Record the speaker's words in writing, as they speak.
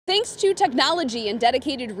Thanks to technology and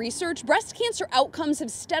dedicated research, breast cancer outcomes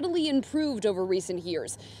have steadily improved over recent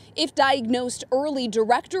years. If diagnosed early,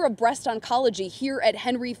 Director of Breast Oncology here at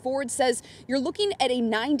Henry Ford says you're looking at a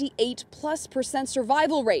 98+%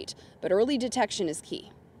 survival rate, but early detection is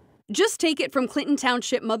key. Just take it from Clinton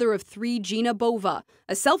Township mother of 3, Gina Bova.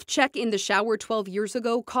 A self-check in the shower 12 years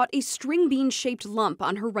ago caught a string bean-shaped lump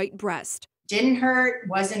on her right breast. Didn't hurt,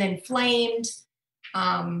 wasn't inflamed.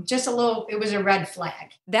 Just a little, it was a red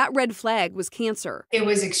flag. That red flag was cancer. It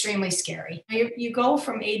was extremely scary. You go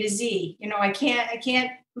from A to Z. You know, I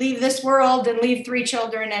can't leave this world and leave 3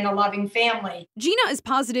 children and a loving family. Gina is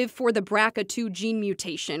positive for the BRCA2 gene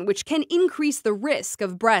mutation, which can increase the risk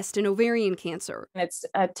of breast and ovarian cancer. It's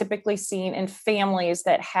typically seen in families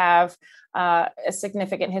that have a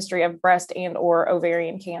significant history of breast and or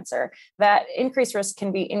ovarian cancer. That increased risk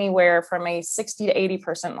can be anywhere from a 60 to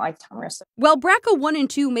 80% lifetime risk. While BRCA1 and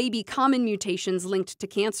 2 may be common mutations linked to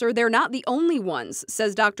cancer, they're not the only ones,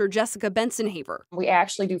 says Dr. Jessica Bensenhaver. We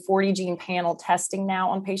actually do 40 gene panel testing now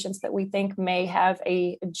on patients that we think may have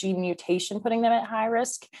a gene mutation putting them at high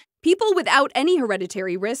risk. People without any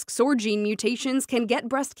hereditary risks or gene mutations can get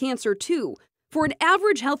breast cancer too. For an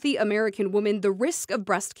average healthy American woman, the risk of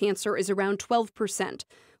breast cancer is around 12%.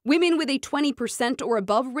 Women with a 20% or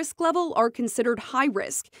above risk level are considered high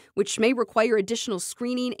risk, which may require additional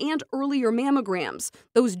screening and earlier mammograms.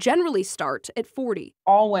 Those generally start at 40.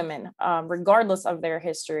 All women, regardless of their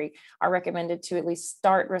history, are recommended to at least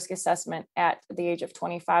start risk assessment at the age of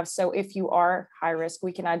 25. So if you are high risk,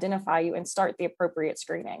 we can identify you and start the appropriate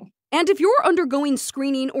screening. And if you're undergoing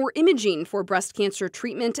screening or imaging for breast cancer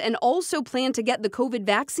treatment and also plan to get the COVID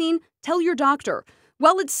vaccine, tell your doctor.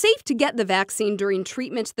 While it's safe to get the vaccine during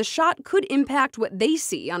treatment, the shot could impact what they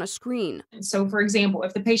see on a screen. So, for example,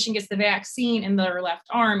 if the patient gets the vaccine in their left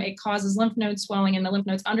arm, it causes lymph node swelling in the lymph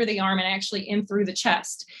nodes under the arm and actually in through the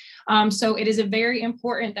chest. So it is very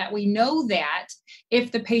important that we know that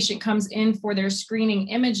if the patient comes in for their screening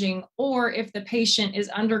imaging or if the patient is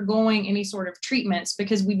undergoing any sort of treatments,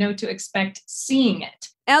 because we know to expect seeing it.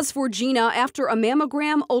 As for Gina, after a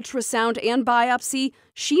mammogram, ultrasound, and biopsy,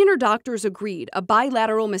 she and her doctors agreed a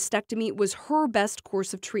bilateral mastectomy was her best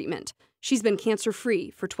course of treatment. She's been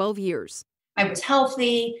cancer-free for 12 years. I was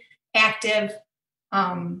healthy, active.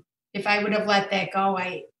 If I would have let that go,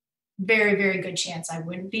 very, very good chance I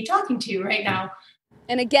wouldn't be talking to you right now.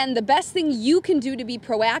 And again, the best thing you can do to be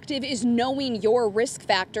proactive is knowing your risk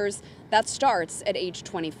factors. That starts at age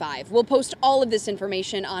 25. We'll post all of this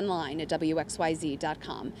information online at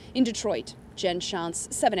WXYZ.com. In Detroit, Jen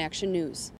Shantz, 7 Action News.